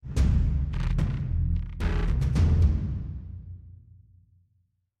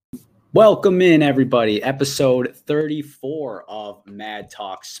Welcome in, everybody. Episode 34 of Mad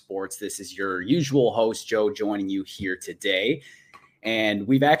Talk Sports. This is your usual host, Joe, joining you here today. And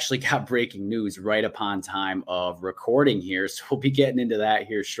we've actually got breaking news right upon time of recording here. So we'll be getting into that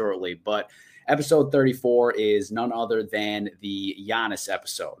here shortly. But episode 34 is none other than the Giannis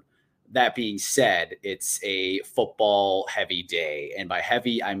episode. That being said, it's a football heavy day. And by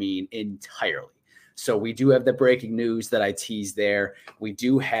heavy, I mean entirely. So we do have the breaking news that I teased there. We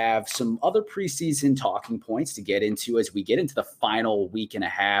do have some other preseason talking points to get into as we get into the final week and a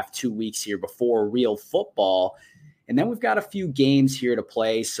half, 2 weeks here before real football. And then we've got a few games here to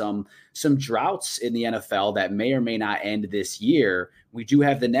play, some droughts in the NFL that may or may not end this year. We do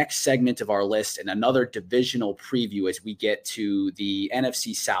have the next segment of our list and another divisional preview as we get to the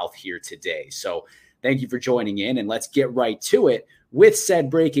NFC South here today. So thank you for joining in, and let's get right to it with said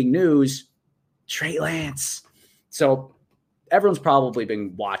breaking news. Trey Lance. So everyone's probably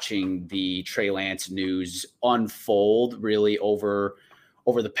been watching the Trey Lance news unfold really over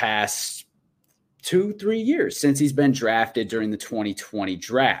the past 2-3 years since he's been drafted during the 2020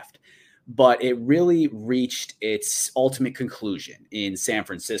 draft. But it really reached its ultimate conclusion in San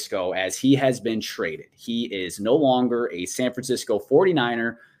Francisco as he has been traded. He is no longer a San Francisco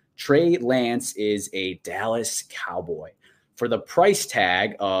 49er. Trey Lance is a Dallas Cowboy. For the price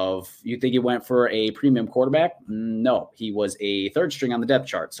tag of, you think he went for a premium quarterback? No, he was a third string on the depth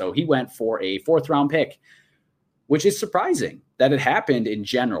chart. So he went for a fourth round pick, which is surprising that it happened in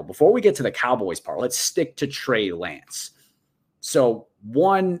general. Before we get to the Cowboys part, let's stick to Trey Lance. So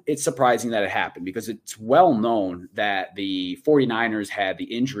one, it's surprising that it happened because it's well known that the 49ers had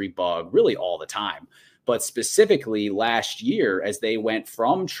the injury bug really all the time. But specifically last year, as they went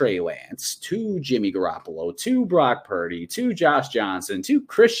from Trey Lance to Jimmy Garoppolo, to Brock Purdy, to Josh Johnson, to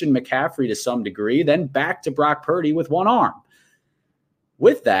Christian McCaffrey to some degree, then back to Brock Purdy with one arm.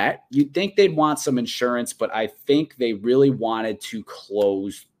 With that, you'd think they'd want some insurance, but I think they really wanted to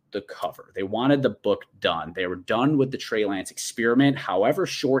close the cover. They wanted the book done. They were done with the Trey Lance experiment, however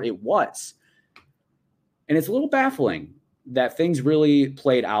short it was. And it's a little baffling that things really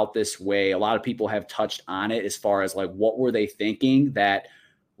played out this way. A lot of people have touched on it as far as like, what were they thinking that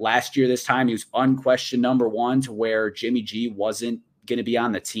last year, this time he was unquestioned number one to where Jimmy G wasn't going to be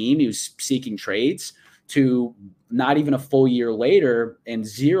on the team. He was seeking trades to not even a full year later and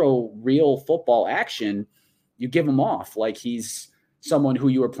zero real football action. You give him off like he's someone who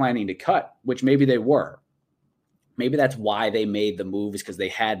you were planning to cut, which maybe they were. Maybe that's why they made the move, is because they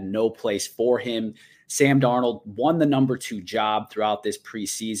had no place for him. Sam Darnold won the number 2 job throughout this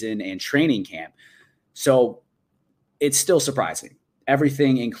preseason and training camp. So it's still surprising,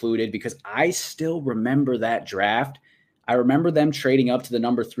 everything included, because I still remember that draft. I remember them trading up to the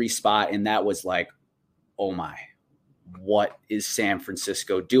number 3 spot, and that was like, oh my, what is San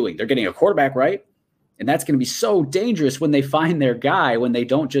Francisco doing? They're getting a quarterback, right? And that's going to be so dangerous when they find their guy, when they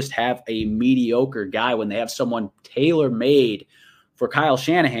don't just have a mediocre guy, when they have someone tailor-made for Kyle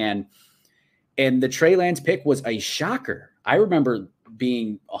Shanahan. And the Trey Lance pick was a shocker. I remember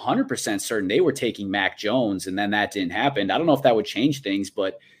being 100% certain they were taking Mac Jones, and then that didn't happen. I don't know if that would change things,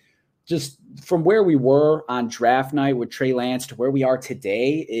 but just from where we were on draft night with Trey Lance to where we are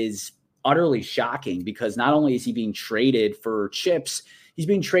today is utterly shocking, because not only is he being traded for chips, he's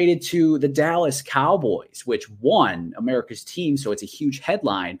being traded to the Dallas Cowboys, which, one, America's team, so it's a huge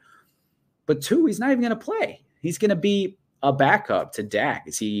headline. But two, he's not even going to play. He's going to be a backup to Dak.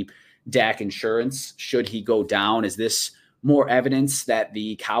 Is he Dak insurance should he go down? Is this more evidence that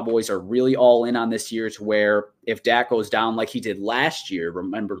the Cowboys are really all in on this year, to where if Dak goes down like he did last year,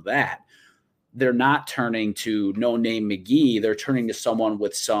 remember that, they're not turning to no-name McGee. They're turning to someone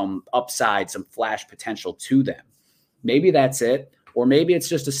with some upside, some flash potential to them. Maybe that's it. Or maybe it's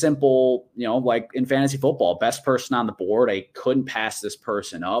just a simple, like in fantasy football, best person on the board. I couldn't pass this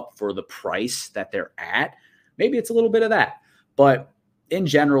person up for the price that they're at. Maybe it's a little bit of that. But in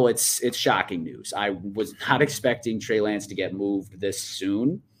general, it's shocking news. I was not expecting Trey Lance to get moved this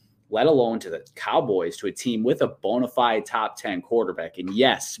soon, let alone to the Cowboys, to a team with a bona fide top 10 quarterback. And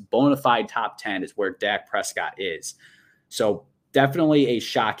yes, bona fide top 10 is where Dak Prescott is. So definitely a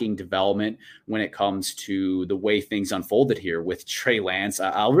shocking development when it comes to the way things unfolded here with Trey Lance.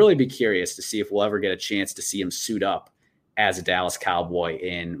 I'll really be curious to see if we'll ever get a chance to see him suit up as a Dallas Cowboy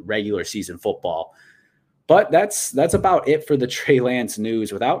in regular season football. But that's about it for the Trey Lance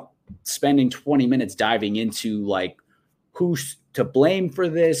news, without spending 20 minutes diving into like who's to blame for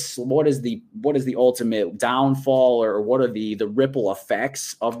this, what is the ultimate downfall, or what are the ripple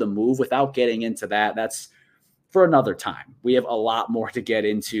effects of the move. Without getting into that, that's for another time. We have a lot more to get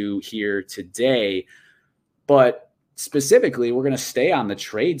into here today. But specifically, we're going to stay on the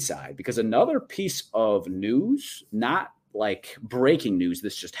trade side because another piece of news, not like breaking news,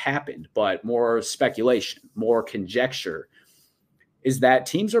 this just happened, but more speculation, more conjecture, is that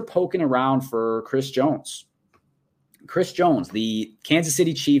teams are poking around for Chris Jones. Chris Jones, the Kansas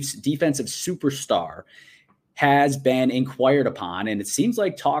City Chiefs defensive superstar, has been inquired upon, and it seems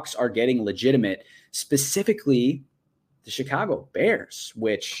like talks are getting legitimate, specifically the Chicago Bears,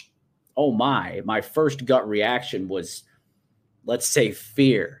 which, oh my first gut reaction was, let's say,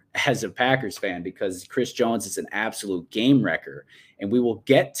 fear as a Packers fan, because Chris Jones is an absolute game wrecker. And we will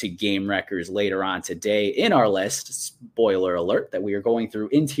get to game wreckers later on today in our list. Spoiler alert that we are going through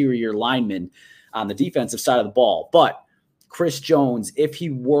interior linemen on the defensive side of the ball. But Chris Jones, if he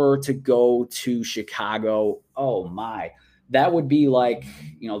were to go to Chicago, oh my, that would be like,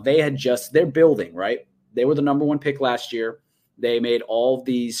 they're building, right? They were the number one pick last year. They made all of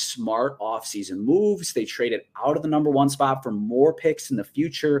these smart offseason moves. They traded out of the number one spot for more picks in the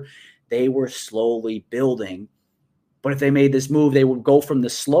future. They were slowly building. But if they made this move, they would go from the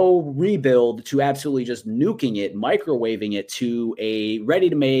slow rebuild to absolutely just nuking it, microwaving it to a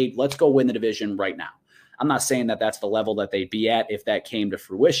ready-to-made, let's go win the division right now. I'm not saying that that's the level that they'd be at if that came to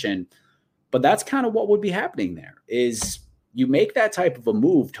fruition, but that's kind of what would be happening there is you make that type of a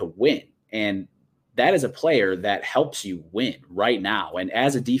move to win. And that is a player that helps you win right now. And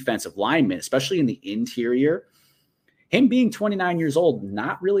as a defensive lineman, especially in the interior, him being 29 years old,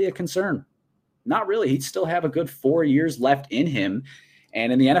 not really a concern. Not really. He'd still have a good 4 years left in him.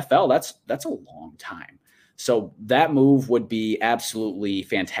 And in the NFL, that's a long time. So that move would be absolutely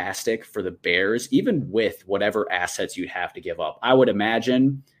fantastic for the Bears, even with whatever assets you'd have to give up. I would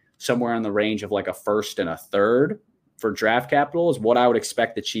imagine somewhere in the range of like a first and a third for draft capital is what I would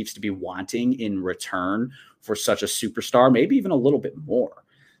expect the Chiefs to be wanting in return for such a superstar, maybe even a little bit more.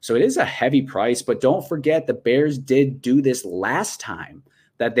 So it is a heavy price, but don't forget the Bears did do this last time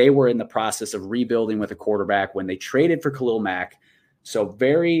that they were in the process of rebuilding with a quarterback when they traded for Khalil Mack. So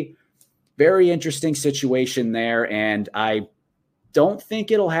very, very interesting situation there. And I don't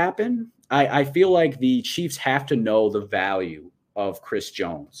think it'll happen. I feel like the Chiefs have to know the value of Chris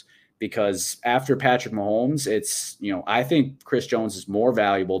Jones because after Patrick Mahomes, I think Chris Jones is more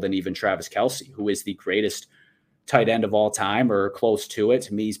valuable than even Travis Kelce, who is the greatest tight end of all time or close to it.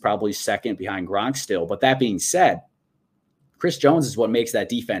 To me, he's probably second behind Gronk still. But that being said, Chris Jones is what makes that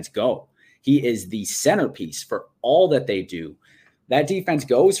defense go. He is the centerpiece for all that they do. That defense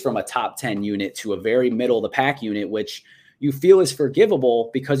goes from a top 10 unit to a very middle of the pack unit, which you feel is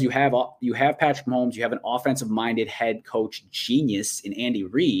forgivable because you have Patrick Mahomes, you have an offensive-minded head coach genius in Andy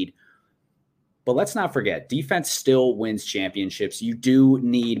Reid. But let's not forget, defense still wins championships. You do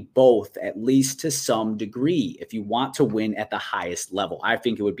need both, at least to some degree, if you want to win at the highest level. I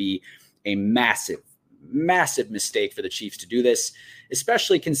think it would be a massive mistake for the Chiefs to do this,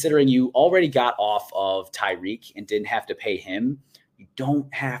 especially considering you already got off of Tyreek and didn't have to pay him. You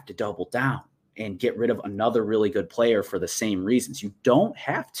don't have to double down and get rid of another really good player for the same reasons. You don't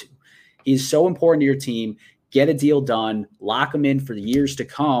have to. He's so important to your team. Get a deal done, lock him in for the years to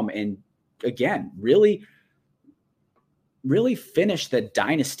come, and again, really finish the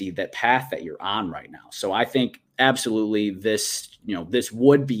dynasty, that path that you're on right now. So I think absolutely this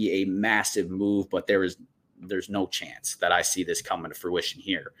would be a massive move, but there's no chance that I see this coming to fruition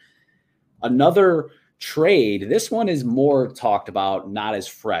here. Another trade, this one is more talked about, not as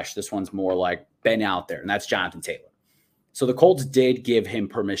fresh. This one's more like been out there, and that's Jonathan Taylor. So the Colts did give him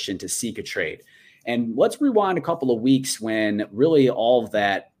permission to seek a trade. And let's rewind a couple of weeks when really all of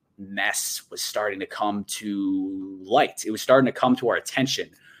that mess was starting to come to light. It was starting to come to our attention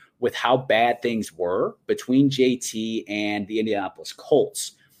with how bad things were between JT and the Indianapolis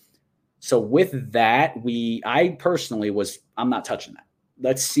Colts. So with that, I personally I'm not touching that.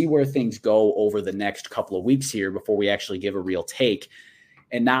 Let's see where things go over the next couple of weeks here before we actually give a real take.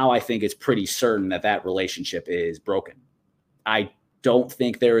 And now I think it's pretty certain that relationship is broken. I don't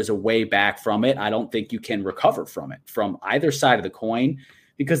think there is a way back from it. I don't think you can recover from it from either side of the coin,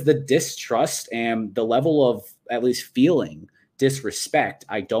 because the distrust and the level of at least feeling disrespect,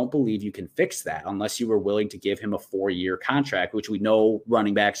 I don't believe you can fix that unless you were willing to give him a 4-year contract, which we know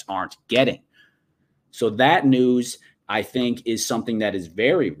running backs aren't getting. So that news, I think, is something that is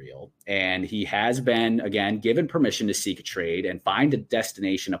very real. And he has been, again, given permission to seek a trade and find a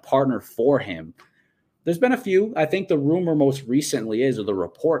destination, a partner for him. There's been a few. I think the rumor most recently is, or the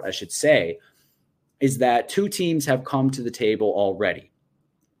report, I should say, is that 2 teams have come to the table already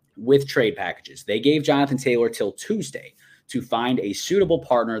with trade packages. They gave Jonathan Taylor till Tuesday to find a suitable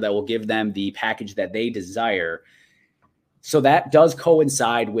partner that will give them the package that they desire. So that does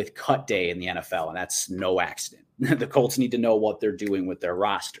coincide with cut day in the NFL, and that's no accident. The Colts need to know what they're doing with their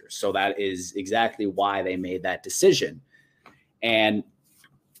rosters. So that is exactly why they made that decision. And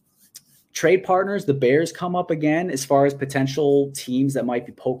trade partners, the Bears come up again as far as potential teams that might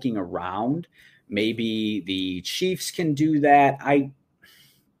be poking around. Maybe the Chiefs can do that. I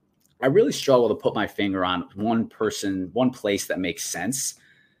really struggle to put my finger on one place that makes sense.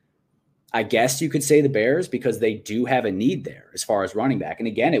 I guess you could say the Bears, because they do have a need there as far as running back. And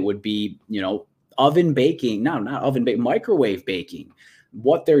again, it would be, microwave baking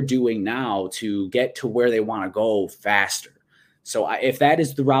what they're doing now to get to where they want to go faster. So if that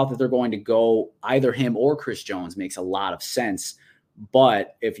is the route that they're going to go, either him or Chris Jones makes a lot of sense.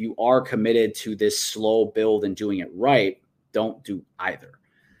 But if you are committed to this slow build and doing it right, don't do either.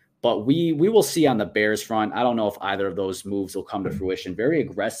 But we will see on the Bears front. I don't know if either of those moves will come to fruition. Very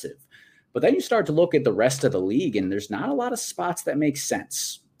aggressive. But then you start to look at the rest of the league, and there's not a lot of spots that make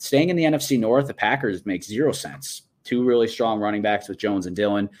sense. Staying in the NFC North, the Packers make zero sense. 2 really strong running backs with Jones and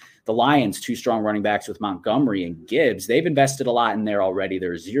Dillon. The Lions, 2 strong running backs with Montgomery and Gibbs. They've invested a lot in there already.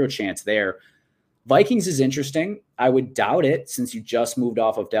 There's zero chance there. Vikings is interesting. I would doubt it since you just moved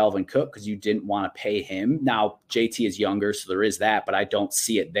off of Dalvin Cook because you didn't want to pay him. Now, JT is younger, so there is that, but I don't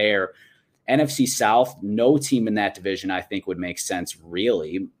see it there. NFC South, no team in that division I think would make sense,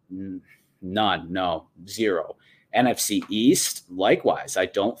 really. None, no, zero. NFC East, likewise, I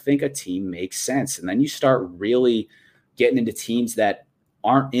don't think a team makes sense. And then you start really getting into teams that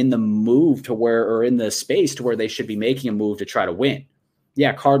aren't in the move to where, or in the space to where they should be making a move to try to win.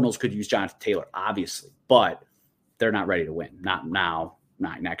 Yeah, Cardinals could use Jonathan Taylor, obviously, but they're not ready to win. Not now,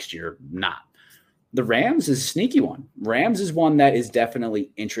 not next year, not. The Rams is a sneaky one. Rams is one that is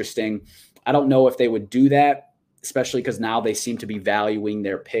definitely interesting. I don't know if they would do that, especially because now they seem to be valuing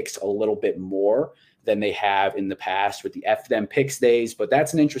their picks a little bit more than they have in the past with the F them picks days, but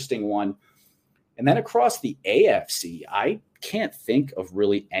that's an interesting one. And then across the AFC, I can't think of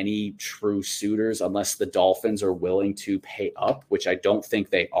really any true suitors unless the Dolphins are willing to pay up, which I don't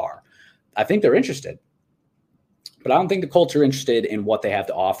think they are. I think they're interested, but I don't think the Colts are interested in what they have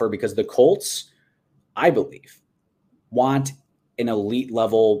to offer because the Colts, I believe, want an elite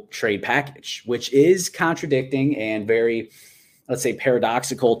level trade package, which is contradicting and very, let's say,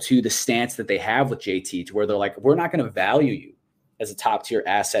 paradoxical to the stance that they have with JT, to where they're like, we're not going to value you as a top tier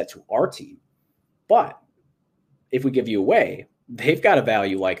asset to our team. But if we give you away, they've got a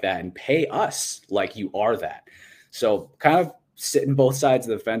value like that and pay us like you are that. So kind of sitting both sides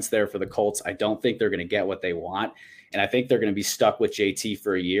of the fence there for the Colts. I don't think they're going to get what they want. And I think they're going to be stuck with JT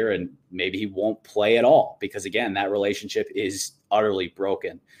for a year and maybe he won't play at all because, again, that relationship is utterly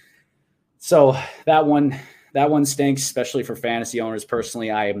broken. So that one stinks, especially for fantasy owners.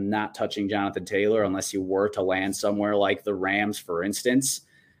 Personally, I am not touching Jonathan Taylor unless you were to land somewhere like the Rams, for instance.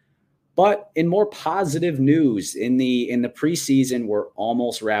 But in more positive news, in the preseason, we're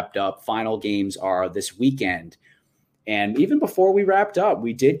almost wrapped up. Final games are this weekend. And even before we wrapped up,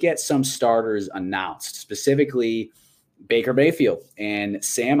 we did get some starters announced, specifically Baker Mayfield and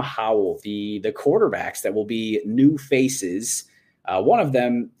Sam Howell, the quarterbacks that will be new faces. One of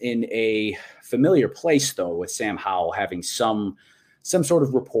them in a familiar place, though, with Sam Howell having some sort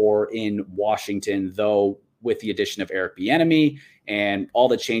of rapport in Washington, though with the addition of Eric Bieniemy and all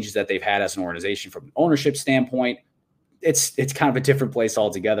the changes that they've had as an organization from an ownership standpoint, it's kind of a different place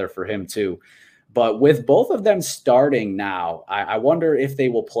altogether for him too. But with both of them starting now, I wonder if they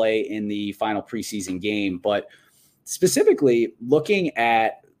will play in the final preseason game. But specifically looking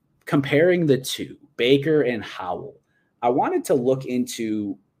at comparing the two, Baker and Howell, I wanted to look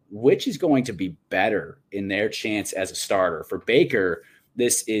into which is going to be better in their chance as a starter. For Baker,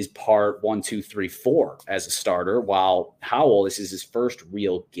 this is part 1, 2, 3, 4 as a starter, while Howell, this is his first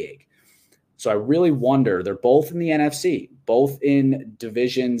real gig. So I really wonder, they're both in the NFC, both in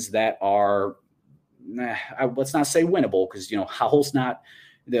divisions that are, let's not say winnable, because, Howell's not,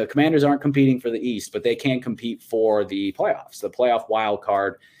 the Commanders aren't competing for the East, but they can compete for the playoffs, the playoff wild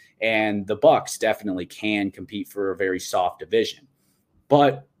card, and the Bucs definitely can compete for a very soft division.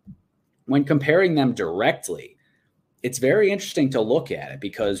 But when comparing them directly, it's very interesting to look at it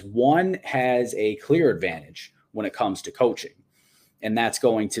because one has a clear advantage when it comes to coaching, and that's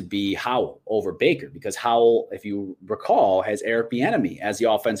going to be Howell over Baker because Howell, if you recall, has Eric Bieniemy as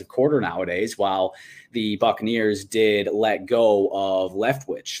the offensive coordinator nowadays, while the Buccaneers did let go of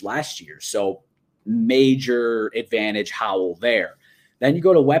Leftwich last year. So major advantage Howell there. Then you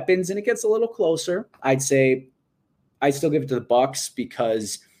go to weapons, and it gets a little closer. I'd say I still give it to the Bucs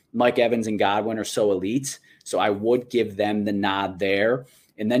because Mike Evans and Godwin are so elite. So I would give them the nod there.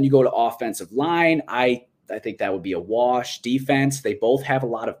 And then you go to offensive line. I I think that would be a wash. Defense, they both have a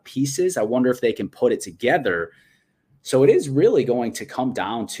lot of pieces. I wonder if they can put it together. So it is really going to come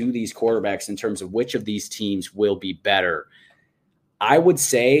down to these quarterbacks in terms of which of these teams will be better. I would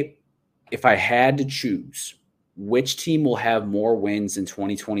say if I had to choose which team will have more wins in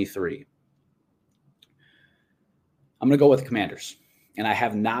 2023, I'm going to go with the Commanders. And I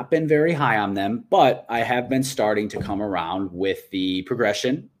have not been very high on them, but I have been starting to come around with the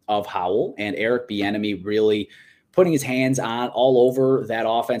progression of Howell and Eric Bieniemy really putting his hands on all over that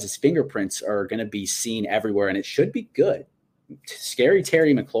offense. His fingerprints are going to be seen everywhere, and it should be good. Scary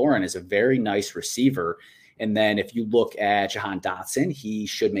Terry McLaurin is a very nice receiver. And then if you look at Jahan Dotson, he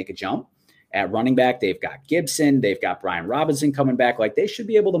should make a jump. At running back, they've got Gibson. They've got Brian Robinson coming back. Like, they should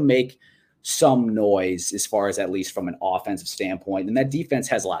be able to make some noise as far as at least from an offensive standpoint. And that defense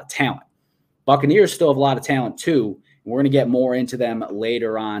has a lot of talent. Buccaneers still have a lot of talent too. We're going to get more into them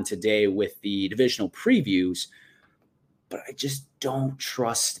later on today with the divisional previews. But I just don't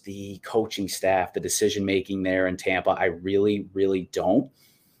trust the coaching staff, the decision-making there in Tampa. I really, really don't.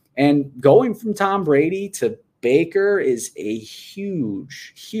 And going from Tom Brady to Baker is a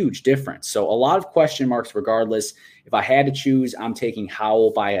huge, huge difference. So a lot of question marks regardless. If I had to choose, I'm taking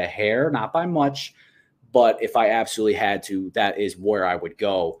Howell by a hair, not by much. But if I absolutely had to, that is where I would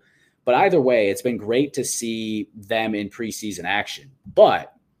go. But either way, it's been great to see them in preseason action.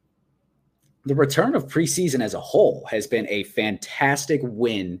 But the return of preseason as a whole has been a fantastic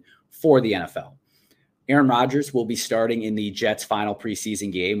win for the NFL. Aaron Rodgers will be starting in the Jets' final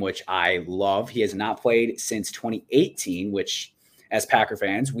preseason game, which I love. He has not played since 2018, which, as Packer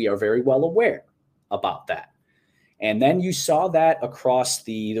fans, we are very well aware about that. And then you saw that across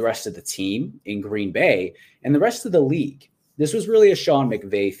the rest of the team in Green Bay and the rest of the league. This was really a Sean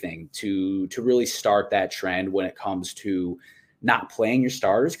McVay thing to really start that trend when it comes to not playing your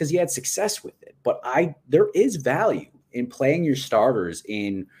starters, because he had success with it. But there is value in playing your starters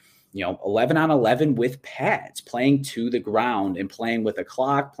in 11 on 11 with pads, playing to the ground and playing with a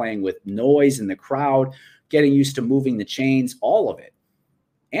clock, playing with noise in the crowd, getting used to moving the chains, all of it.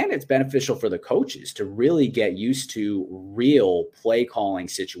 And it's beneficial for the coaches to really get used to real play calling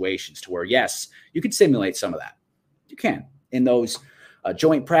situations to where, yes, you can simulate some of that. You can in those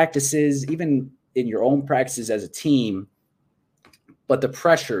joint practices, even in your own practices as a team, but the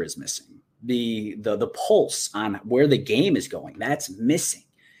pressure is missing. The pulse on where the game is going, that's missing.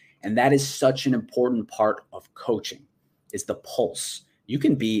 And that is such an important part of coaching, is the pulse. You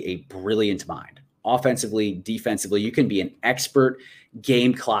can be a brilliant mind, offensively, defensively. You can be an expert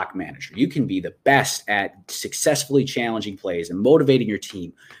game clock manager. You can be the best at successfully challenging plays and motivating your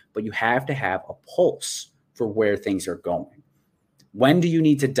team, but you have to have a pulse for where things are going. When do you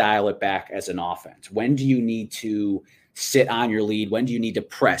need to dial it back as an offense? When do you need to sit on your lead? When do you need to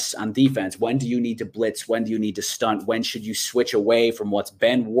press on defense? When do you need to blitz? When do you need to stunt? When should you switch away from what's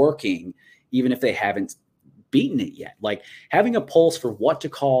been working, even if they haven't beaten it yet? Like, having a pulse for what to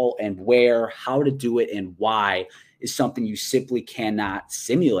call and where, how to do it, and why is something you simply cannot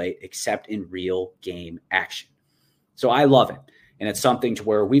simulate except in real game action. So I love it. And it's something to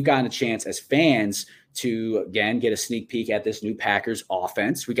where we've gotten a chance as fans to, again, get a sneak peek at this new Packers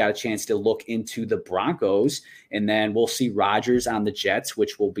offense. We got a chance to look into the Broncos, and then we'll see Rodgers on the Jets,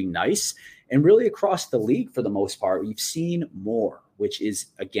 which will be nice. And really across the league, for the most part, we've seen more, which is,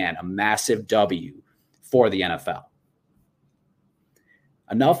 again, a massive W for the NFL.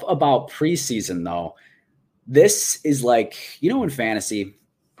 Enough about preseason, though. This is like, in fantasy,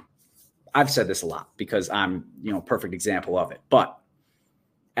 I've said this a lot because I'm, a perfect example of it. But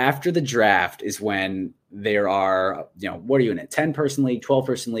after the draft is when there are, what are you in a 10-person league,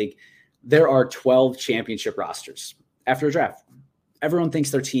 12-person league? There are 12 championship rosters after a draft. Everyone thinks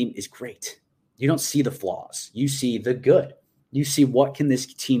their team is great. You don't see the flaws. You see the good. You see, what can this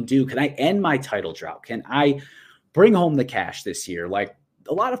team do? Can I end my title drought? Can I bring home the cash this year? Like,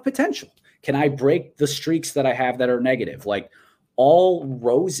 a lot of potential. Can I break the streaks that I have that are negative? Like, all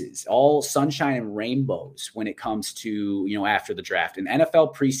roses, all sunshine and rainbows when it comes to, after the draft. And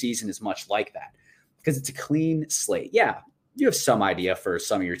NFL preseason is much like that because it's a clean slate. Yeah, you have some idea for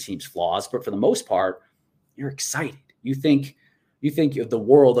some of your team's flaws, but for the most part, you're excited. You think of the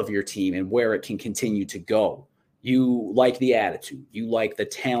world of your team and where it can continue to go. You like the attitude. You like the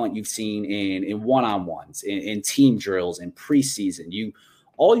talent you've seen in one-on-ones, in team drills, in preseason.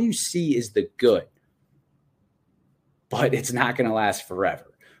 All you see is the good. But it's not going to last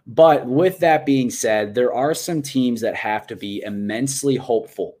forever. But with that being said, there are some teams that have to be immensely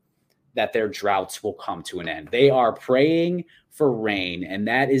hopeful that their droughts will come to an end. They are praying for rain, and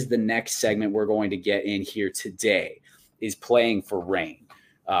that is the next segment we're going to get in here today, is praying for rain.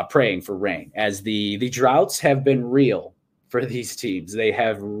 praying for rain, as the droughts have been real for these teams. They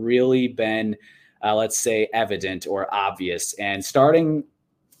have really been, let's say, evident or obvious. And starting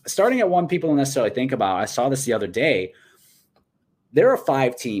at one people don't necessarily think about, I saw this the other day, there are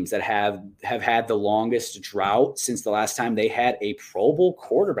 5 teams that have had the longest drought since the last time they had a Pro Bowl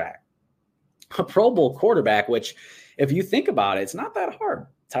quarterback. A Pro Bowl quarterback, which, if you think about it, it's not that hard.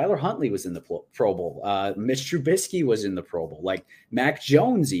 Tyler Huntley was in the Pro Bowl. Mitch Trubisky was in the Pro Bowl. Like Mac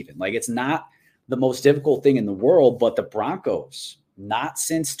Jones even. Like, it's not the most difficult thing in the world, but the Broncos, not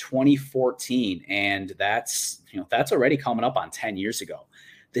since 2014. And that's already coming up on 10 years ago.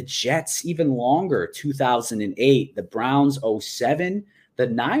 The Jets, even longer, 2008. The Browns, 2007. The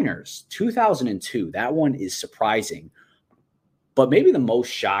Niners, 2002. That one is surprising. But maybe the most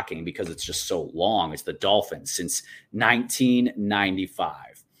shocking, because it's just so long, is the Dolphins since 1995.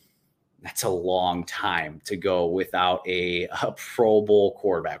 That's a long time to go without a Pro Bowl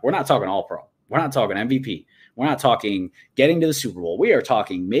quarterback. We're not talking All-Pro. We're not talking MVP. We're not talking getting to the Super Bowl. We are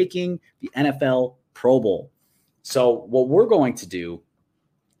talking making the NFL Pro Bowl. So what we're going to do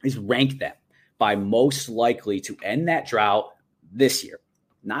is rank them by most likely to end that drought this year,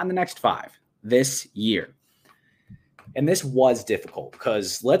 not in the next 5, this year. And this was difficult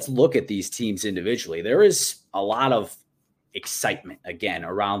because let's look at these teams individually. There is a lot of excitement, again,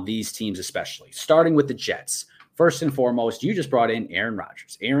 around these teams, especially starting with the Jets. First and foremost, you just brought in Aaron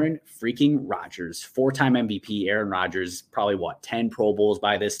Rodgers. Aaron freaking Rodgers, 4-time MVP. Aaron Rodgers, probably 10 Pro Bowls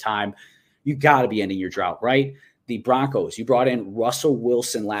by this time. You got to be ending your drought, right? The Broncos, you brought in Russell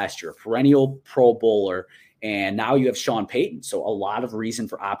Wilson last year, perennial Pro Bowler, and now you have Sean Payton. So a lot of reason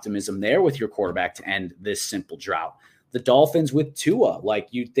for optimism there with your quarterback to end this simple drought. The Dolphins with Tua, like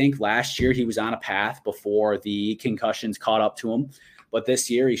you'd think last year he was on a path before the concussions caught up to him. But this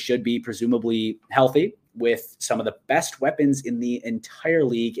year he should be presumably healthy with some of the best weapons in the entire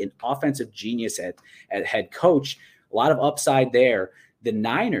league, an offensive genius at head coach. A lot of upside there. The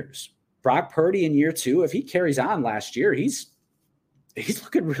Niners, Brock Purdy in year 2, if he carries on last year, he's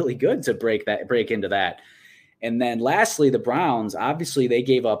looking really good to break into that. And then lastly, the Browns, obviously they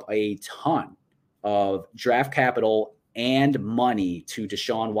gave up a ton of draft capital and money to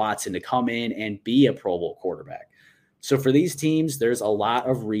Deshaun Watson to come in and be a Pro Bowl quarterback. So for these teams, there's a lot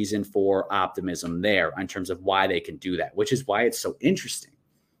of reason for optimism there in terms of why they can do that, which is why it's so interesting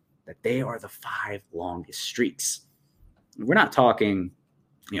that they are the 5 longest streaks. We're not talking,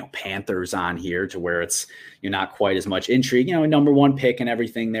 Panthers on here to where it's not quite as much intrigue, number 1 pick and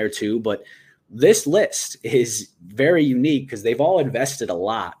everything there too. But this list is very unique because they've all invested a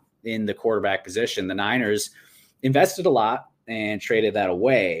lot in the quarterback position. The Niners invested a lot and traded that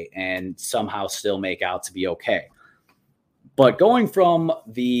away and somehow still make out to be okay. But going from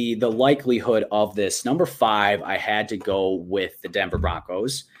the likelihood of this, number 5, I had to go with the Denver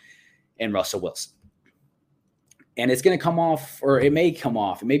Broncos and Russell Wilson. And it's going to come off, or it may come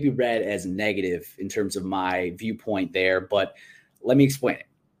off, it may be read as negative in terms of my viewpoint there, but let me explain it.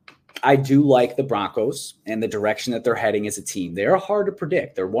 I do like the Broncos and the direction that they're heading as a team. They're hard to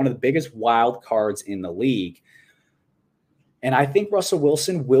predict. They're one of the biggest wild cards in the league. And I think Russell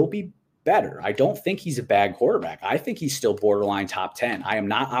Wilson will be better. I don't think he's a bad quarterback. I think he's still borderline top 10. I am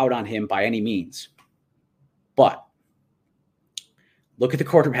not out on him by any means. But look at the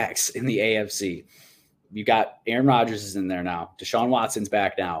quarterbacks in the AFC. You got Aaron Rodgers is in there now. Deshaun Watson's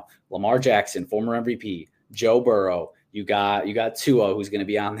back now. Lamar Jackson, former MVP. Joe Burrow. You got Tua, who's going to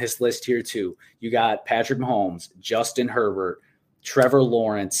be on this list here too. You got Patrick Mahomes, Justin Herbert, Trevor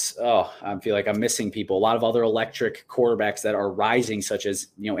Lawrence. Oh, I feel like I'm missing people. A lot of other electric quarterbacks that are rising, such as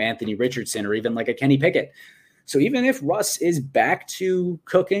Anthony Richardson or even like a Kenny Pickett. So even if Russ is back to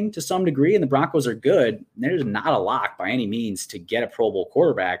cooking to some degree and the Broncos are good, there's not a lock by any means to get a Pro Bowl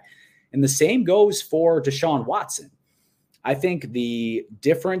quarterback. And the same goes for Deshaun Watson. I think the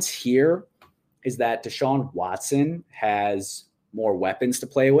difference here is that Deshaun Watson has more weapons to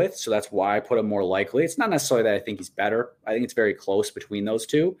play with. So that's why I put him more likely. It's not necessarily that I think he's better. I think it's very close between those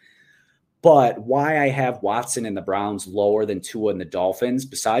two. But why I have Watson and the Browns lower than Tua and the Dolphins,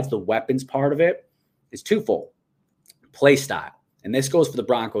 besides the weapons part of it, is twofold. Play style. And this goes for the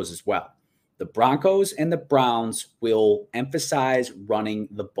Broncos as well. The Broncos and the Browns will emphasize running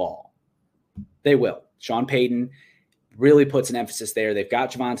the ball. They will. Sean Payton really puts an emphasis there. They've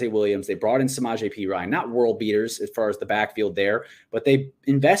got Javonte Williams. They brought in Samaje Perine, not world beaters as far as the backfield there, but they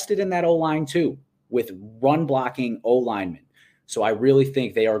invested in that O-line too with run blocking O-linemen. So I really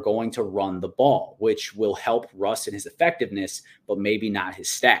think they are going to run the ball, which will help Russ in his effectiveness, but maybe not his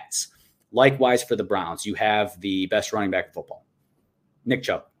stats. Likewise for the Browns, you have the best running back in football, Nick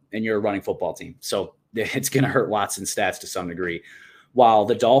Chubb, and you're a running football team. So it's going to hurt Watson's stats to some degree. while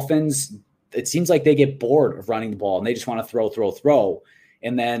the Dolphins, it seems like they get bored of running the ball and they just want to throw.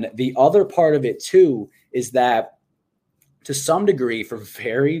 And then the other part of it too is that to some degree, for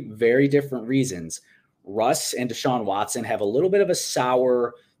very, very different reasons, Russ and Deshaun Watson have a little bit of a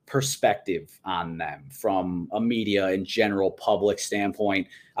sour perspective on them from a media and general public standpoint.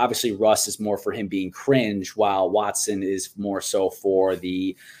 Obviously, Russ is more for him being cringe, while Watson is more so for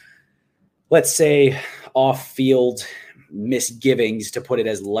the, let's say, off-field misgivings, to put it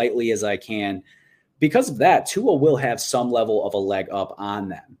as lightly as I can. Because of that, Tua will have some level of a leg up on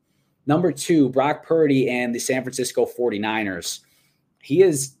them. Number 2, Brock Purdy and the San Francisco 49ers. He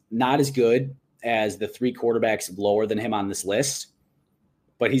is not as good as the 3 quarterbacks lower than him on this list,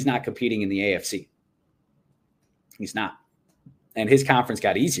 but he's not competing in the AFC. He's not. And his conference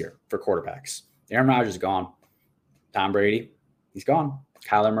got easier for quarterbacks. Aaron Rodgers is gone. Tom Brady, he's gone.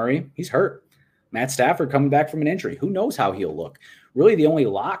 Kyler Murray, he's hurt. Matt Stafford coming back from an injury. Who knows how he'll look? Really, the only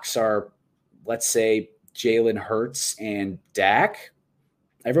locks are, let's say, Jalen Hurts and Dak.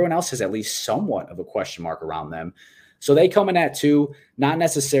 Everyone else has at least somewhat of a question mark around them. So they come in at 2, not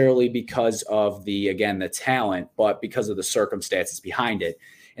necessarily because of the talent, but because of the circumstances behind it.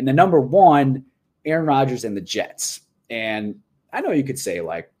 And the number 1, Aaron Rodgers and the Jets. And I know you could say,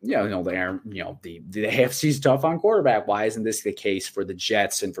 like, the AFC is tough on quarterback. Why isn't this the case for the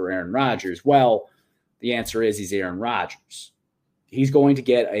Jets and for Aaron Rodgers? Well, the answer is he's Aaron Rodgers. He's going to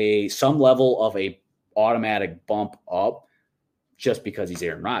get some level of a automatic bump up just because he's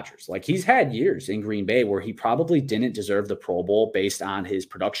Aaron Rodgers. Like, he's had years in Green Bay where he probably didn't deserve the Pro Bowl based on his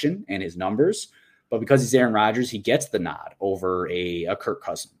production and his numbers, but because he's Aaron Rodgers, he gets the nod over a Kirk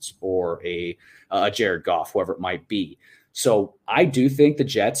Cousins or a Jared Goff, whoever it might be. So I do think the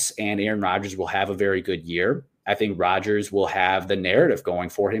Jets and Aaron Rodgers will have a very good year. I think Rodgers will have the narrative going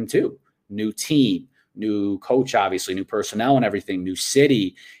for him too. New team, new coach, obviously, new personnel and everything, new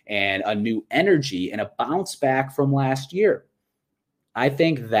city, and a new energy and a bounce back from last year. I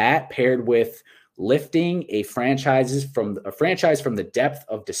think that paired with lifting a franchise from the depth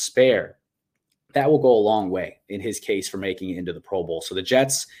of despair, that will go a long way in his case for making it into the Pro Bowl. So the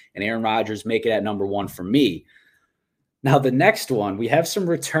Jets and Aaron Rodgers make it at number 1 for me. Now, the next one, we have some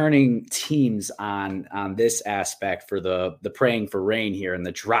returning teams on this aspect for the praying for rain here and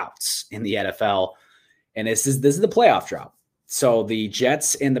the droughts in the NFL. And this is the playoff drought. So the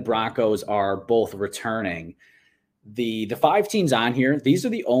Jets and the Broncos are both returning. The 5 teams on here, these are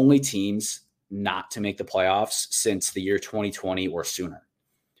the only teams not to make the playoffs since the year 2020 or sooner,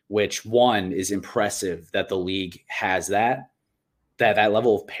 which one is impressive that the league has that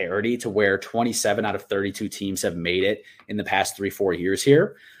level of parity to where 27 out of 32 teams have made it in the past 3-4 years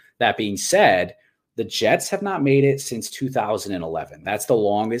here. That being said, the Jets have not made it since 2011. That's the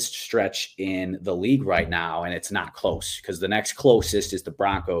longest stretch in the league right now, and it's not close because the next closest is the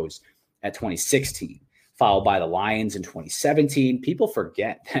Broncos at 2016. Followed by the Lions in 2017. People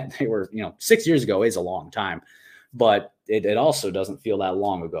forget that they were, 6 years ago is a long time, but it also doesn't feel that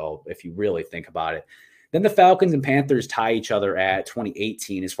long ago if you really think about it. Then the Falcons and Panthers tie each other at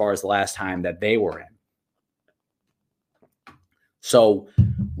 2018 as far as the last time that they were in. So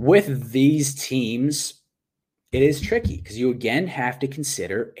with these teams, it is tricky because you again have to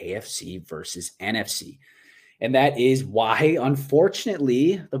consider AFC versus NFC. And that is why,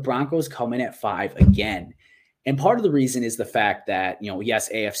 unfortunately, the Broncos come in at 5 again. And part of the reason is the fact that, yes,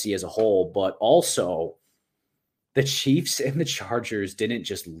 AFC as a whole, but also the Chiefs and the Chargers didn't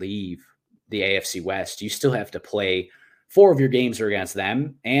just leave the AFC West. You still have to play 4 of your games are against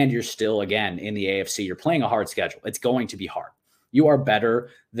them, and you're still, again, in the AFC. You're playing a hard schedule. It's going to be hard. You are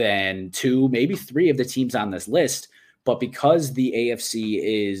better than 2, maybe 3 of the teams on this list, but because the AFC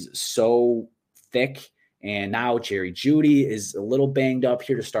is so thick, and now Jerry Jeudy is a little banged up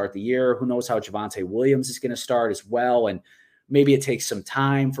here to start the year. Who knows how Javonte Williams is going to start as well. And maybe it takes some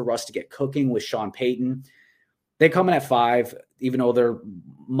time for Russ to get cooking with Sean Payton. They come in at 5, even though they're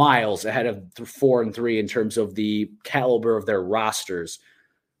miles ahead of 4 and 3 in terms of the caliber of their rosters.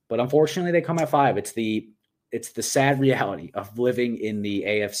 But unfortunately, they come at 5. It's the sad reality of living in the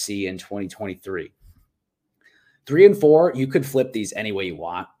AFC in 2023. 3 and 4, you could flip these any way you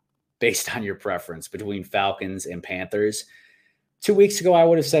want, based on your preference between Falcons and Panthers. 2 weeks ago, I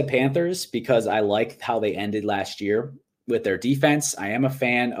would have said Panthers because I liked how they ended last year with their defense. I am a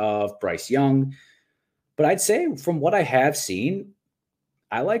fan of Bryce Young, but I'd say from what I have seen,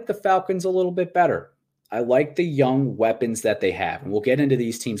 I like the Falcons a little bit better. I like the young weapons that they have. And we'll get into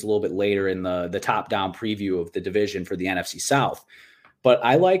these teams a little bit later in the top-down preview of the division for the NFC South. But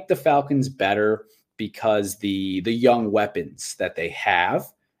I like the Falcons better because the young weapons that they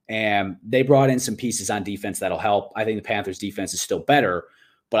have, And they brought in some pieces on defense that'll help. I think the Panthers defense is still better,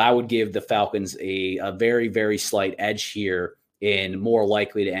 but I would give the Falcons a very, very slight edge here in more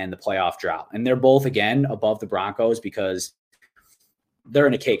likely to end the playoff drought. And they're both, again, above the Broncos because they're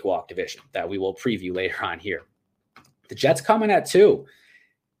in a cakewalk division that we will preview later on here. The Jets coming at 2.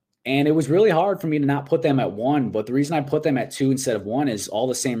 And it was really hard for me to not put them at 1. But the reason I put them at 2 instead of 1 is all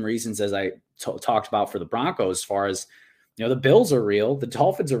the same reasons as I talked about for the Broncos, as far as, the Bills are real. The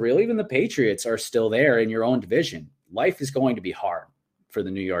Dolphins are real. Even the Patriots are still there in your own division. Life is going to be hard for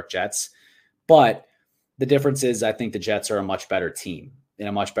the New York Jets. But the difference is I think the Jets are a much better team and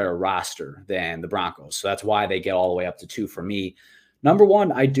a much better roster than the Broncos. So that's why they get all the way up to 2 for me. Number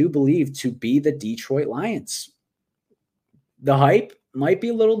 1, I do believe to be the Detroit Lions. The hype might be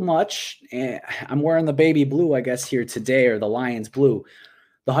a little much. I'm wearing the baby blue, I guess, here today, or the Lions blue.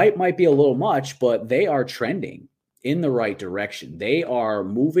 The hype might be a little much, but they are trending in the right direction. They are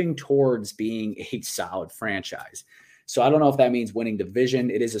moving towards being a solid franchise. So I don't know if that means winning division.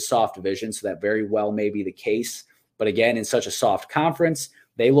 It is a soft division, so that very well may be the case. But again, in such a soft conference,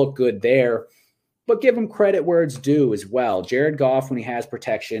 they look good there. But give them credit where it's due as well. Jared Goff, when he has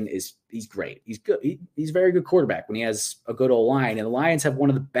protection, he's great. He's good. He's a very good quarterback when he has a good old line. And the Lions have one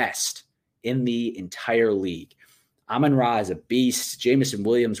of the best in the entire league. Amon-Ra is a beast. Jameson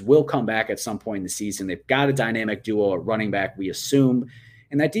Williams will come back at some point in the season. They've got a dynamic duo at running back, we assume.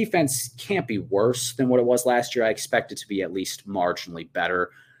 And that defense can't be worse than what it was last year. I expect it to be at least marginally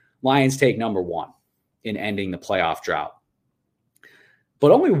better. Lions take number 1 in ending the playoff drought.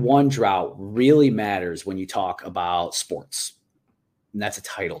 But only one drought really matters when you talk about sports, and that's a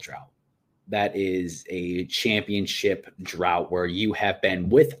title drought. That is a championship drought where you have been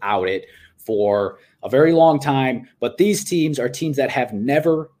without it for a very long time. But these teams are teams that have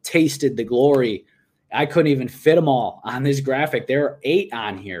never tasted the glory. I couldn't even fit them all on this graphic. There are 8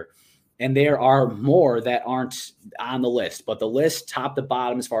 on here, and there are more that aren't on the list. But the list, top to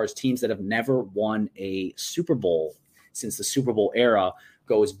bottom, as far as teams that have never won a Super Bowl since the Super Bowl era,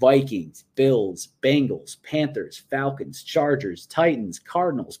 goes Vikings, Bills, Bengals, Panthers, Falcons, Chargers, Titans,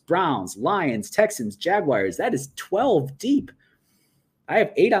 Cardinals, Browns, Lions, Texans, Jaguars. That is 12 deep. I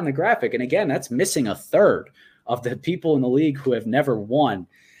have 8 on the graphic. And again, that's missing a third of the people in the league who have never won.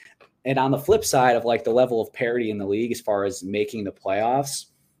 And on the flip side of like the level of parity in the league, as far as making the playoffs,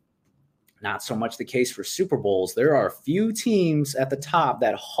 not so much the case for Super Bowls. There are a few teams at the top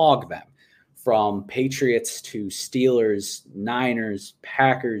that hog them, from Patriots to Steelers, Niners,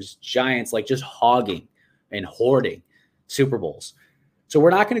 Packers, Giants, like just hogging and hoarding Super Bowls. So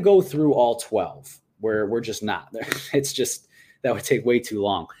we're not going to go through all 12. We're just not. It's just, that would take way too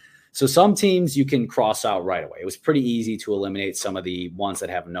long. So some teams you can cross out right away. It was pretty easy to eliminate some of the ones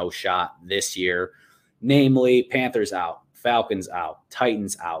that have no shot this year, namely Panthers out, Falcons out,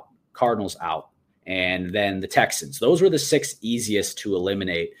 Titans out, Cardinals out, and then the Texans. Those were the 6 easiest to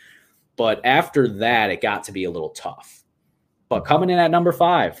eliminate. But after that, it got to be a little tough. But coming in at number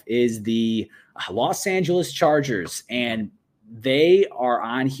 5 is the Los Angeles Chargers. And they are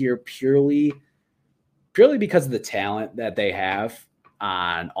on here purely because of the talent that they have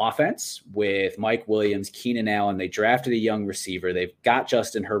on offense with Mike Williams, Keenan Allen. They drafted a young receiver. They've got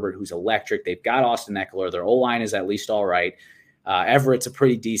Justin Herbert, who's electric. They've got Austin Eckler. Their O-line is at least all right. Everett's a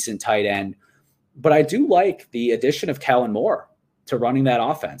pretty decent tight end. But I do like the addition of Kellen Moore to running that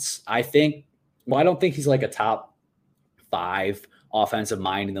offense. I don't think he's like a top 5 offensive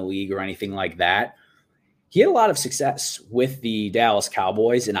mind in the league or anything like that. He had a lot of success with the Dallas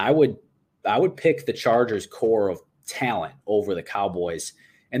Cowboys, and I would pick the Chargers core of talent over the Cowboys.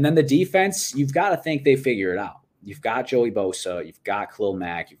 And then the defense, you've got to think they figure it out. You've got Joey Bosa, you've got Khalil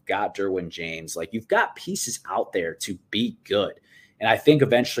Mack, you've got Derwin James. Like, you've got pieces out there to be good. And I think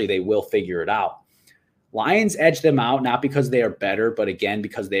eventually they will figure it out. Lions edge them out, not because they are better, but again,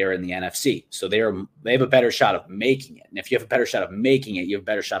 because they are in the NFC. So they have a better shot of making it. And if you have a better shot of making it, you have a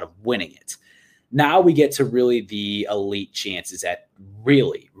better shot of winning it. Now we get to really the elite chances at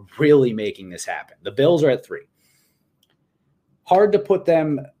really, really making this happen. The Bills are at 3. Hard to put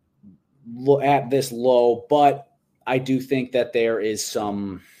them at this low, but I do think that there is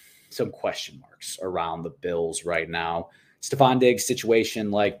some question marks around the Bills right now. Stephon Diggs' situation,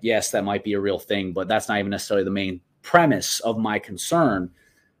 like, yes, that might be a real thing, but that's not even necessarily the main premise of my concern.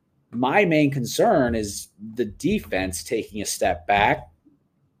 My main concern is the defense taking a step back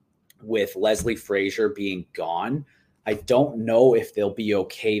with Leslie Frazier being gone. I don't know if they'll be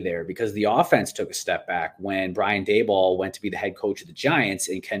okay there because the offense took a step back when Brian Daboll went to be the head coach of the Giants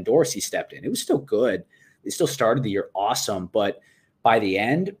and Ken Dorsey stepped in. It was still good. They still started the year awesome, but by the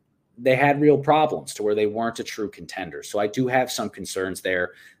end, they had real problems to where they weren't a true contender. So I do have some concerns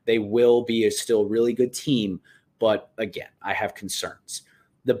there. They will be a still really good team, but again, I have concerns.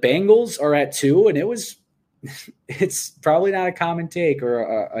 The Bengals are at 2, and it's probably not a common take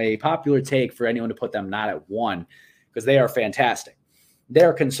or a popular take for anyone to put them not at 1 because they are fantastic.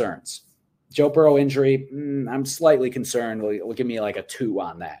 Their concerns. Joe Burrow injury, I'm slightly concerned. Will give me like a 2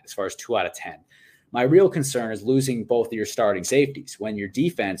 on that as far as 2 out of 10. My real concern is losing both of your starting safeties when your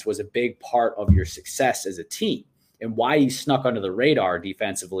defense was a big part of your success as a team. And why you snuck under the radar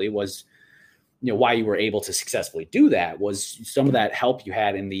defensively was, why you were able to successfully do that was some of that help you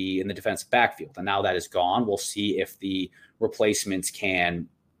had in the defensive backfield. And now that is gone. We'll see if the replacements can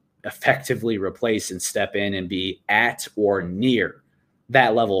effectively replace and step in and be at or near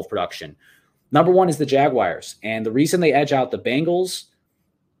that level of production. Number 1 is the Jaguars. And the reason they edge out the Bengals,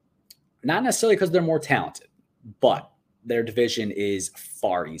 not necessarily because they're more talented, but their division is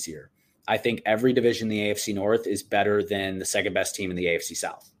far easier. I think every division in the AFC North is better than the second best team in the AFC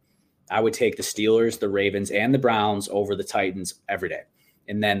South. I would take the Steelers, the Ravens, and the Browns over the Titans every day.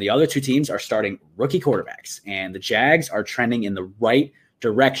 And then the other 2 teams are starting rookie quarterbacks, and the Jags are trending in the right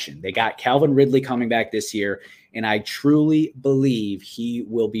direction. They got Calvin Ridley coming back this year, and I truly believe he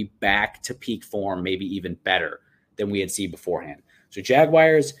will be back to peak form, maybe even better than we had seen beforehand. So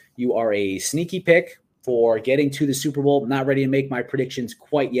Jaguars, you are a sneaky pick for getting to the Super Bowl. Not ready to make my predictions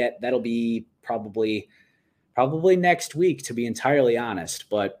quite yet. That'll be probably next week, to be entirely honest.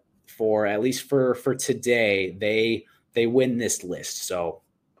 But for at least for today, they win this list. So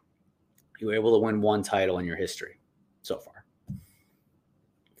you were able to win 1 title in your history so far.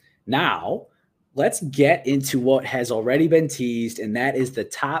 Now, let's get into what has already been teased, and that is the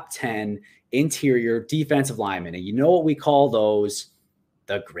top 10 interior defensive linemen. And you know what we call those?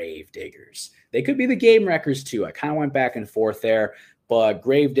 The grave diggers. They could be the game wreckers too. I kind of went back and forth there, but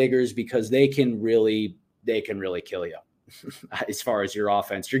grave diggers because they can really kill you. As far as your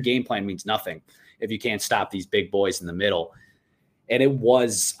offense, your game plan means nothing if you can't stop these big boys in the middle. And it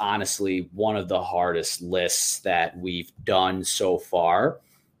was honestly one of the hardest lists that we've done so far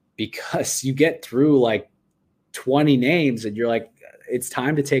because you get through like 20 names and you're like, it's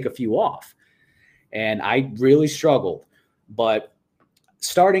time to take a few off. And I really struggled. But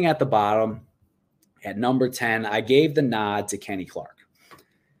starting at the bottom, at number 10, I gave the nod to Kenny Clark.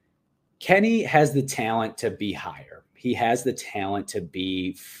 Kenny has the talent to be higher. He has the talent to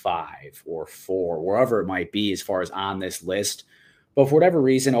be 5 or 4, wherever it might be as far as on this list. But for whatever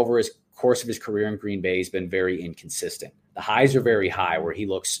reason, over his course of his career in Green Bay, he's been very inconsistent. The highs are very high where he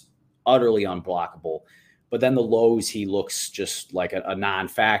looks utterly unblockable. But then the lows, he looks just like a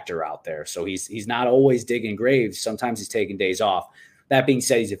non-factor out there. So he's not always digging graves. Sometimes he's taking days off. That being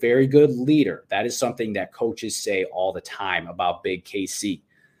said, he's a very good leader. That is something that coaches say all the time about Big KC.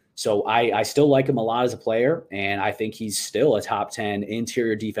 So I still like him a lot as a player, and I think he's still a top 10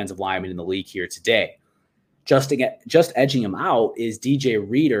 interior defensive lineman in the league here today. Just edging him out is DJ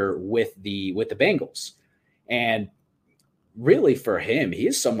Reader with the Bengals. And really for him, he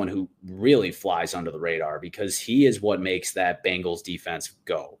is someone who really flies under the radar because he is what makes that Bengals defense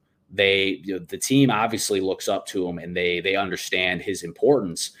go. The team obviously looks up to him and they understand his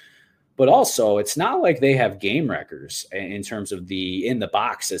importance, but also it's not like they have game wreckers in terms of in the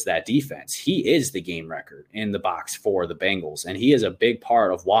box as that defense. He is the game record in the box for the Bengals, and he is a big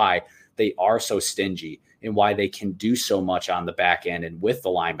part of why they are so stingy and why they can do so much on the back end and with the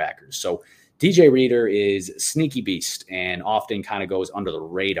linebackers. So DJ Reader is sneaky beast and often kind of goes under the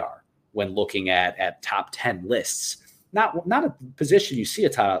radar when looking at top 10 lists. Not a position you see a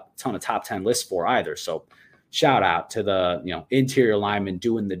ton of top 10 lists for either. So shout out to the interior lineman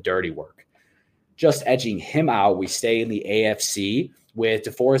doing the dirty work. Just edging him out, we stay in the AFC with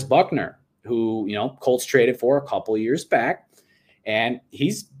DeForest Buckner, who Colts traded for a couple of years back, and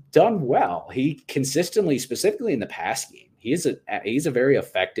he's done well. He consistently, specifically in the pass game, he's a very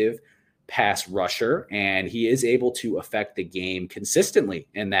effective pass rusher, and he is able to affect the game consistently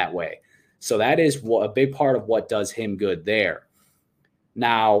in that way. So that is a big part of what does him good there.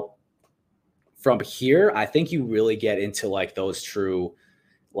 Now, from here, I think you really get into like those true,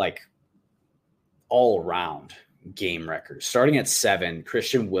 like all around game wreckers. Starting at 7,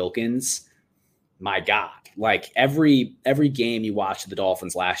 Christian Wilkins, my God, like every game you watched the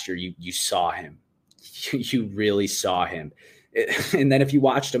Dolphins last year, you saw him. You really saw him. And then if you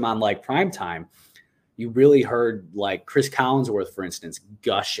watched him on like primetime, you really heard like Chris Collinsworth, for instance,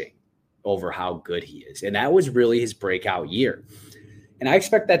 gushing over how good he is. And that was really his breakout year. And I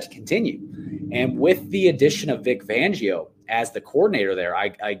expect that to continue. And with the addition of Vic Fangio as the coordinator there,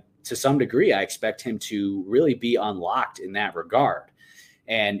 I to some degree, I expect him to really be unlocked in that regard.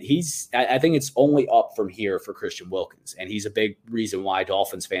 And I think it's only up from here for Christian Wilkins. And he's a big reason why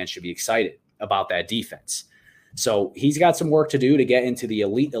Dolphins fans should be excited about that defense. So he's got some work to do to get into the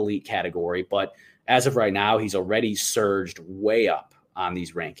elite category. But as of right now, he's already surged way up on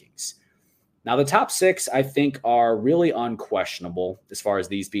these rankings. Now, the top 6, I think, are really unquestionable as far as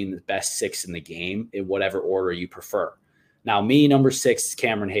these being the best 6 in the game in whatever order you prefer. Now, me, number 6 is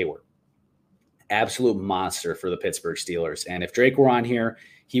Cameron Hayward. Absolute monster for the Pittsburgh Steelers. And if Drake were on here,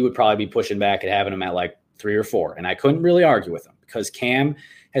 he would probably be pushing back and having him at like 3 or 4. And I couldn't really argue with him because Cam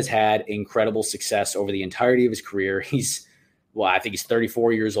has had incredible success over the entirety of his career. I think he's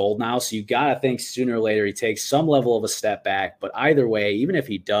 34 years old now. So you got to think sooner or later he takes some level of a step back. But either way, even if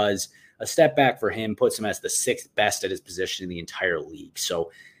he does, a step back for him puts him as the 6th best at his position in the entire league.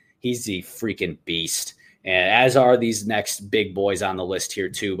 So he's the freaking beast. And as are these next big boys on the list here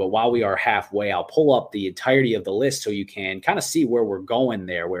too. But while we are halfway, I'll pull up the entirety of the list so you can kind of see where we're going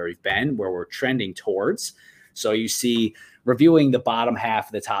there, where we've been, where we're trending towards. So you see, reviewing the bottom half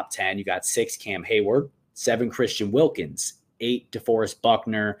of the top 10, you got 6 Cam Hayward, 7 Christian Wilkins, 8 DeForest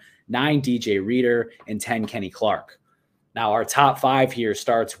Buckner, 9 DJ Reader, and 10 Kenny Clark. Now our top 5 here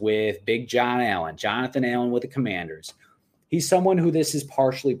starts with Big John Allen, Jonathan Allen with the Commanders. He's someone who this is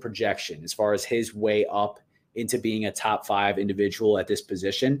partially projection as far as his way up into being a top 5 individual at this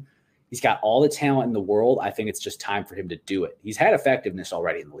position. He's got all the talent in the world. I think it's just time for him to do it. He's had effectiveness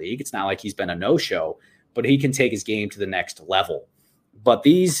already in the league. It's not like he's been a no-show, but he can take his game to the next level. But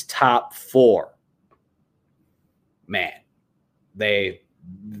these top 4, man,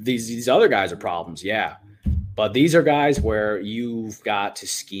 these other guys are problems, yeah. But these are guys where you've got to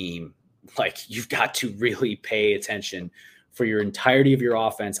scheme. Like, you've got to really pay attention for your entirety of your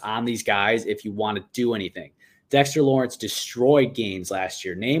offense on these guys if you want to do anything. Dexter Lawrence destroyed games last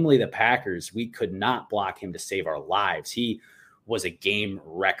year, namely the Packers. We could not block him to save our lives. He was a game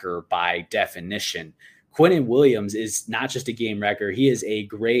wrecker by definition. Quinnen Williams is not just a game wrecker. He is a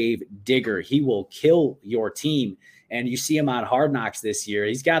grave digger. He will kill your team. And you see him on Hard Knocks this year.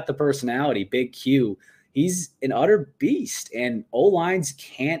 He's got the personality, Big Q. He's an utter beast, and O-lines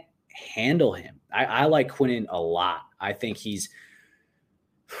can't handle him. I like Quinnen a lot. I think he's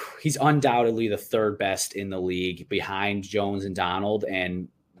undoubtedly the 3rd best in the league behind Jones and Donald, and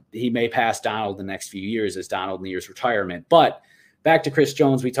he may pass Donald the next few years as Donald nears retirement. But back to Chris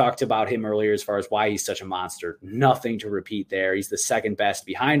Jones, we talked about him earlier as far as why he's such a monster. Nothing to repeat there. He's the 2nd best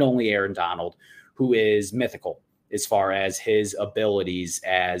behind only Aaron Donald, who is mythical as far as his abilities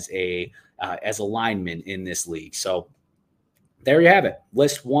as a lineman in this league. So there you have it,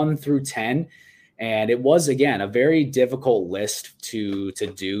 list 1 through 10. And it was, again, a very difficult list to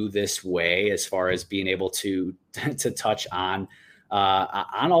do this way as far as being able to touch on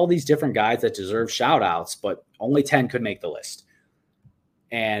all these different guys that deserve shout outs, but only 10 could make the list.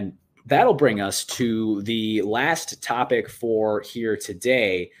 And that'll bring us to the last topic for here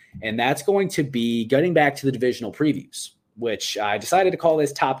today. And that's going to be getting back to the divisional previews, which I decided to call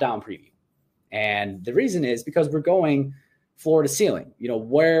this top-down preview. And the reason is because we're going floor to ceiling. You know,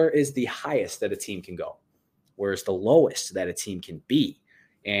 where is the highest that a team can go? Where's the lowest that a team can be?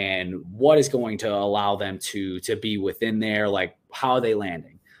 And what is going to allow them to be within there? Like, how are they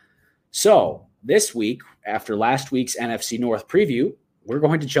landing? So this week, after last week's NFC North preview, we're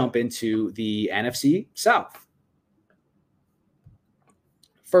going to jump into the NFC South.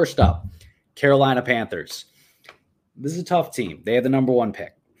 First up, Carolina Panthers. This is a tough team. They have the number 1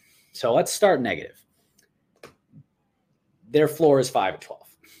 pick. So let's start negative. Their floor is 5-12.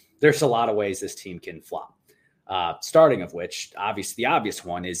 There's a lot of ways this team can flop. Starting of which, the obvious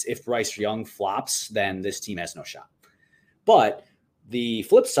one is if Bryce Young flops, then this team has no shot. But the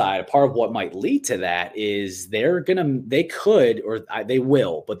flip side, a part of what might lead to that is they could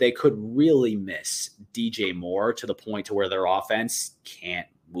really miss DJ Moore to the point to where their offense can't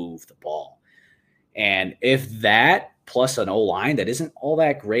move the ball. And if that plus an O-line that isn't all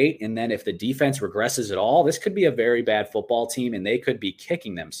that great, and then if the defense regresses at all, this could be a very bad football team, and they could be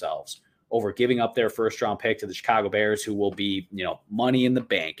kicking themselves over giving up their first-round pick to the Chicago Bears, who will be, money in the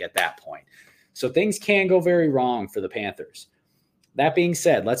bank at that point. So things can go very wrong for the Panthers. That being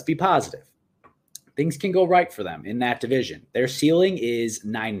said, let's be positive. Things can go right for them in that division. Their ceiling is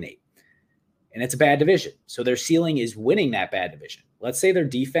 9-8, and it's a bad division. So their ceiling is winning that bad division. Let's say their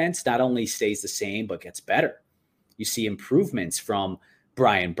defense not only stays the same, but gets better. You see improvements from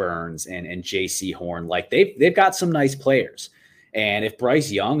Brian Burns and J.C. Horn. Like they've got some nice players. And if Bryce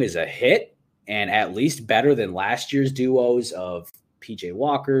Young is a hit and at least better than last year's duos of P.J.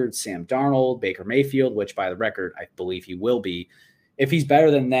 Walker, Sam Darnold, Baker Mayfield, which by the record, I believe he will be. If he's better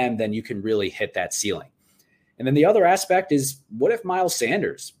than them, then you can really hit that ceiling. And then the other aspect is, what if Miles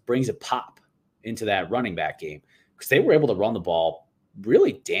Sanders brings a pop into that running back game? Because they were able to run the ball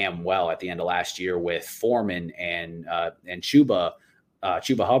really damn well at the end of last year with Foreman and Chuba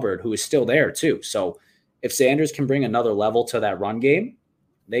Hubbard, who is still there too. So if Sanders can bring another level to that run game,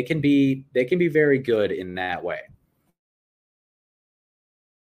 they can be very good in that way.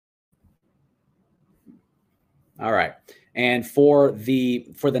 All right. And for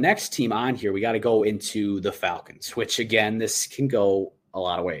the next team on here, we got to go into the Falcons, which again, this can go a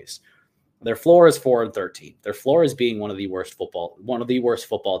lot of ways. Their floor is 4-13. Their floor is being one of the worst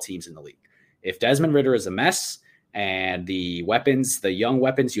football teams in the league. If Desmond Ridder is a mess and the young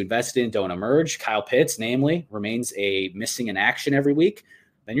weapons you invested in don't emerge, Kyle Pitts, namely, remains missing in action every week,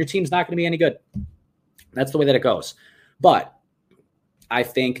 then your team's not going to be any good. That's the way that it goes. But I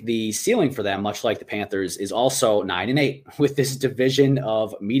think the ceiling for them, much like the Panthers, is also 9-8 with this division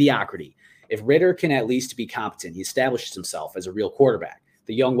of mediocrity. If Ridder can at least be competent, he establishes himself as a real quarterback.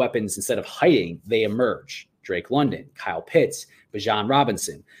 The young weapons, instead of hiding, they emerge. Drake London, Kyle Pitts, Bijan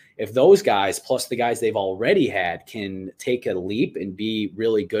Robinson. If those guys, plus the guys they've already had, can take a leap and be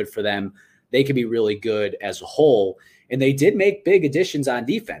really good for them, they can be really good as a whole. And they did make big additions on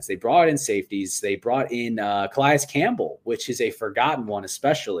defense. They brought in safeties. They brought in Calais Campbell, which is a forgotten one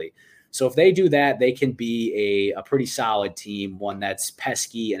especially. So if they do that, they can be a pretty solid team, one that's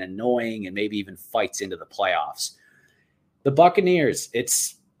pesky and annoying and maybe even fights into the playoffs. The Buccaneers,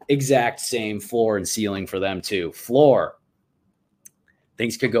 it's exact same floor and ceiling for them too. Floor,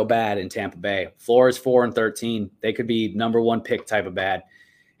 things could go bad in Tampa Bay. Floor is 4-13. They could be number one pick type of bad.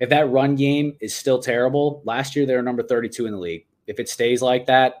 If that run game is still terrible, last year they were number 32 in the league. If it stays like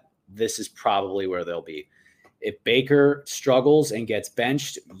that, this is probably where they'll be. If Baker struggles and gets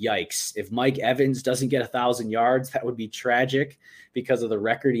benched, yikes. If Mike Evans doesn't get 1,000 yards, that would be tragic because of the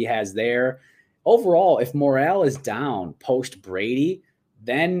record he has there. Overall, if morale is down post Brady,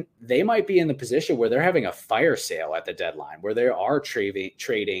 then they might be in the position where they're having a fire sale at the deadline, where they are trading.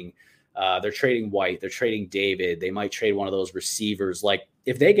 They're trading White, they're trading David. They might trade one of those receivers. Like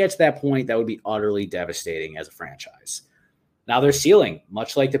if they get to that point, that would be utterly devastating as a franchise. Now their ceiling,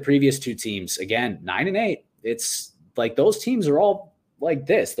 much like the previous two teams, again, 9-8. It's like those teams are all like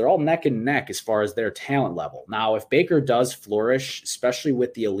this. They're all neck and neck as far as their talent level. Now, if Baker does flourish, especially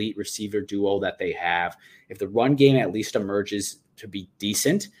with the elite receiver duo that they have, if the run game at least emerges to be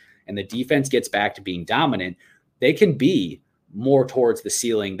decent and the defense gets back to being dominant, they can be more towards the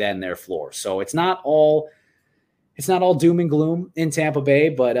ceiling than their floor. So it's not all doom and gloom in Tampa Bay,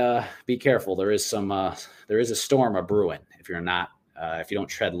 but be careful. There is a storm a brewing if you don't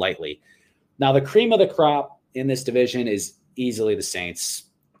tread lightly. Now, the cream of the crop in this division is easily the Saints.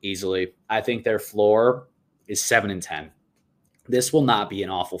 Easily. I think their floor is 7-10. This will not be an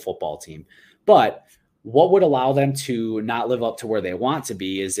awful football team. But what would allow them to not live up to where they want to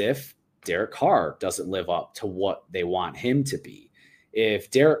be is if Derek Carr doesn't live up to what they want him to be. If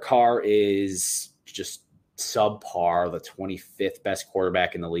Derek Carr is just subpar, the 25th best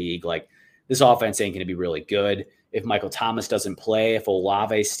quarterback in the league, like this offense ain't going to be really good. If Michael Thomas doesn't play, if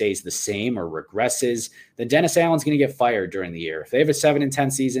Olave stays the same or regresses, then Dennis Allen's going to get fired during the year. If they have a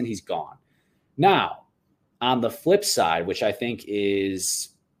 7-10 season, he's gone. Now, on the flip side, which I think is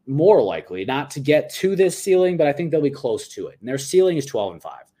more likely not to get to this ceiling, but I think they'll be close to it. And their ceiling is 12-5,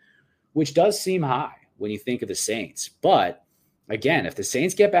 which does seem high when you think of the Saints. But again, if the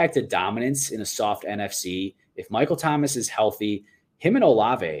Saints get back to dominance in a soft NFC, if Michael Thomas is healthy, him and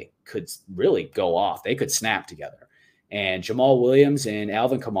Olave could really go off. They could snap together. And Jamal Williams and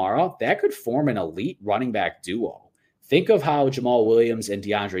Alvin Kamara, that could form an elite running back duo. Think of how Jamal Williams and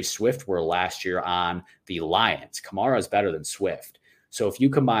DeAndre Swift were last year on the Lions. Kamara is better than Swift. So if you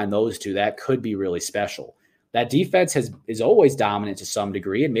combine those two, that could be really special. That defense is always dominant to some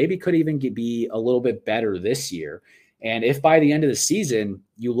degree and maybe could even be a little bit better this year. And if by the end of the season,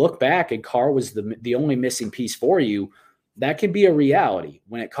 you look back and Carr was the only missing piece for you, that can be a reality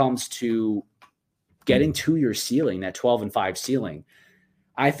when it comes to getting to your ceiling, that 12-5 ceiling.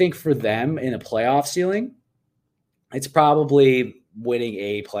 I think for them in a playoff ceiling, it's probably winning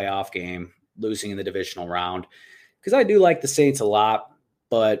a playoff game, losing in the divisional round. Because I do like the Saints a lot,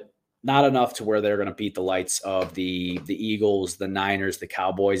 but not enough to where they're going to beat the lights of the Eagles, the Niners, the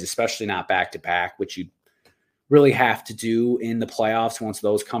Cowboys, especially not back-to-back, which you really have to do in the playoffs once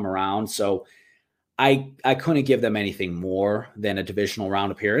those come around. So I couldn't give them anything more than a divisional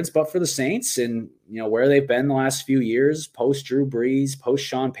round appearance. But for the Saints and where they've been the last few years, post Drew Brees, post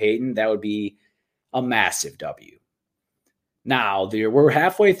Sean Payton, that would be a massive W. Now we're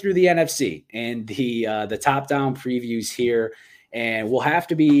halfway through the NFC and the top-down previews here. And we'll have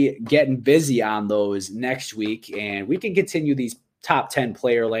to be getting busy on those next week. And we can continue these top 10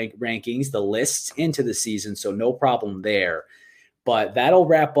 player rankings, the lists into the season. So no problem there. But that'll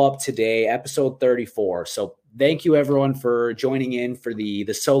wrap up today, episode 34. So thank you, everyone, for joining in for the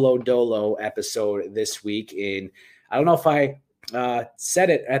Solo Dolo episode this week. And I don't know if I said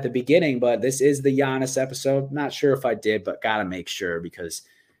it at the beginning, but this is the Giannis episode. Not sure if I did, but got to make sure because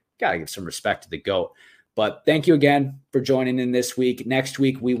got to give some respect to the GOAT. But thank you again for joining in this week. Next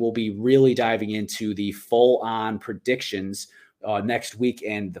week, we will be really diving into the full-on predictions next week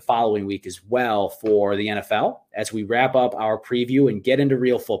and the following week as well for the NFL as we wrap up our preview and get into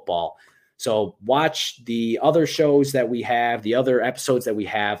real football. So watch the other shows that we have, the other episodes that we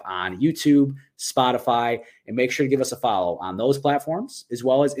have on YouTube, Spotify, and make sure to give us a follow on those platforms as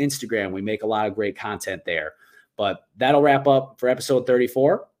well as Instagram. We make a lot of great content there. But that'll wrap up for episode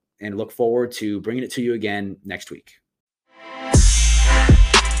 34. And look forward to bringing it to you again next week.